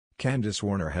Candice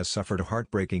Warner has suffered a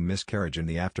heartbreaking miscarriage in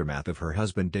the aftermath of her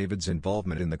husband David's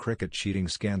involvement in the cricket cheating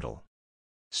scandal.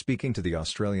 Speaking to the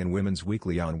Australian Women's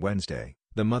Weekly on Wednesday,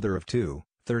 the mother of two,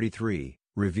 33,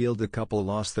 revealed the couple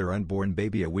lost their unborn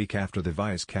baby a week after the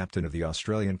vice-captain of the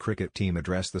Australian cricket team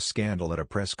addressed the scandal at a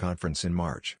press conference in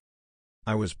March.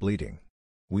 "I was bleeding.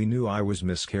 We knew I was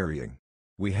miscarrying.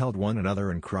 We held one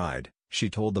another and cried," she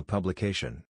told the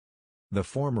publication. The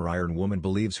former Iron Woman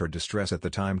believes her distress at the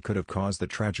time could have caused the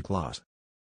tragic loss.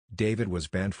 David was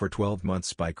banned for 12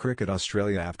 months by Cricket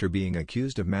Australia after being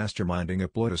accused of masterminding a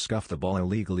ploy to scuff the ball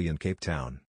illegally in Cape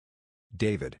Town.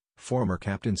 David, former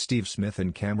captain Steve Smith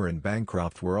and Cameron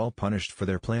Bancroft were all punished for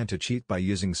their plan to cheat by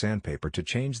using sandpaper to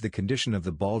change the condition of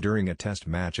the ball during a test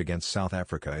match against South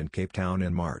Africa in Cape Town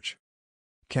in March.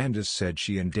 Candice said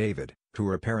she and David, who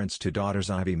are parents to daughters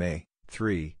Ivy May,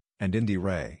 3, and Indy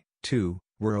Ray, 2,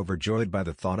 were overjoyed by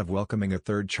the thought of welcoming a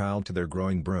third child to their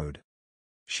growing brood.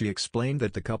 She explained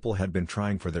that the couple had been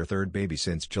trying for their third baby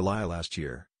since July last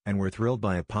year, and were thrilled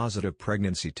by a positive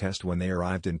pregnancy test when they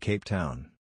arrived in Cape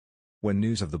Town. When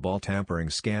news of the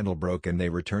ball-tampering scandal broke and they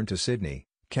returned to Sydney,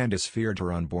 Candice feared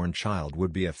her unborn child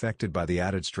would be affected by the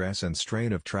added stress and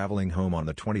strain of travelling home on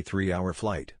the 23-hour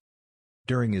flight.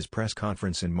 During his press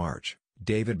conference in March,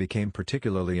 David became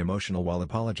particularly emotional while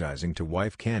apologizing to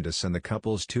wife Candice and the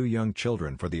couple's two young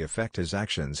children for the effect his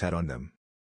actions had on them.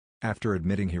 After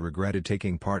admitting he regretted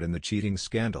taking part in the cheating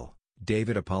scandal,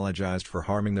 David apologized for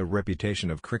harming the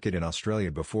reputation of cricket in Australia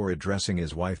before addressing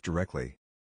his wife directly.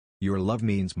 "Your love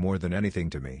means more than anything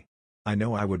to me. I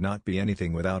know I would not be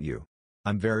anything without you.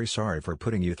 I'm very sorry for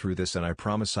putting you through this and I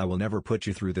promise I will never put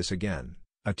you through this again,"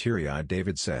 a teary-eyed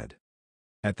David said.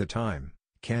 At the time,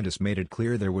 Candice made it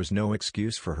clear there was no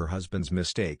excuse for her husband's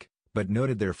mistake, but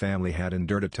noted their family had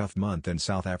endured a tough month in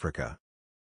South Africa.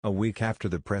 A week after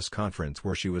the press conference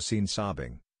where she was seen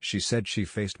sobbing, she said she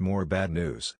faced more bad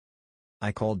news.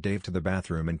 "I called Dave to the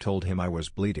bathroom and told him I was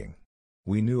bleeding.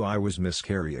 We knew I was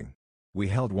miscarrying. We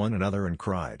held one another and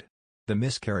cried. The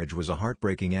miscarriage was a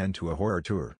heartbreaking end to a horror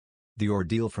tour. The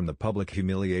ordeal from the public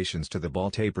humiliations to the ball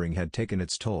tapering had taken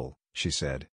its toll," she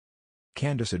said.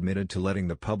 Candice admitted to letting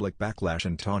the public backlash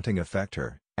and taunting affect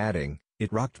her, adding,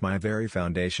 "It rocked my very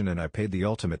foundation and I paid the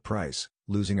ultimate price,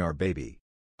 losing our baby.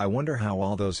 I wonder how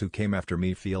all those who came after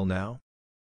me feel now?"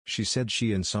 She said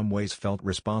she in some ways felt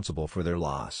responsible for their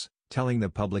loss, telling the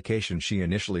publication she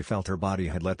initially felt her body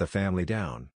had let the family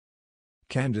down.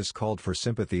 Candice called for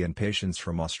sympathy and patience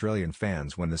from Australian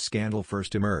fans when the scandal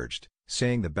first emerged,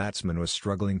 saying the batsman was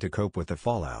struggling to cope with the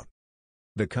fallout.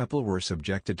 The couple were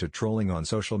subjected to trolling on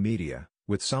social media,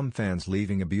 with some fans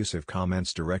leaving abusive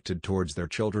comments directed towards their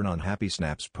children on happy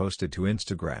snaps posted to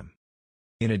Instagram.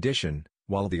 In addition,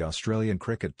 while the Australian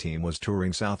cricket team was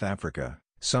touring South Africa,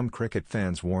 some cricket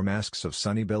fans wore masks of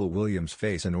Sonny Bill Williams'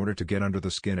 face in order to get under the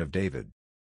skin of David.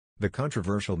 The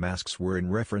controversial masks were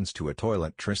in reference to a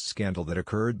toilet tryst scandal that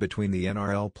occurred between the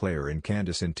NRL player and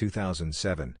Candice in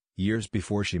 2007, years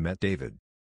before she met David.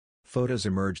 Photos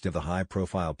emerged of the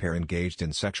high-profile pair engaged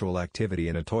in sexual activity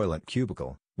in a toilet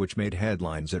cubicle, which made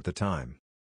headlines at the time.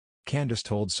 Candice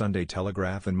told Sunday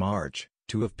Telegraph in March,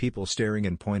 "Two of people staring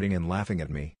and pointing and laughing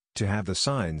at me, to have the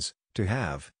signs, to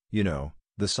have,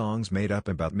 the songs made up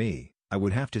about me, I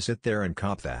would have to sit there and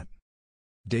cop that."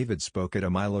 David spoke at a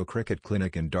Milo cricket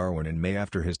clinic in Darwin in May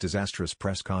after his disastrous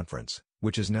press conference,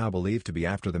 which is now believed to be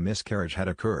after the miscarriage had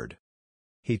occurred.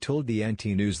 He told the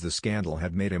NT News the scandal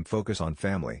had made him focus on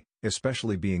family,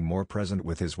 especially being more present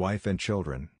with his wife and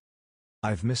children.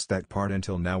 "I've missed that part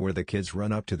until now where the kids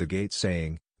run up to the gate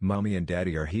saying, 'Mommy and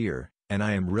Daddy are here,' and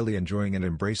I am really enjoying and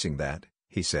embracing that,"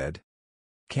 he said.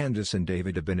 Candice and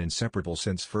David have been inseparable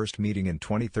since first meeting in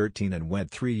 2013 and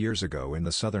wed 3 years ago in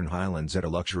the Southern Highlands at a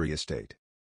luxury estate.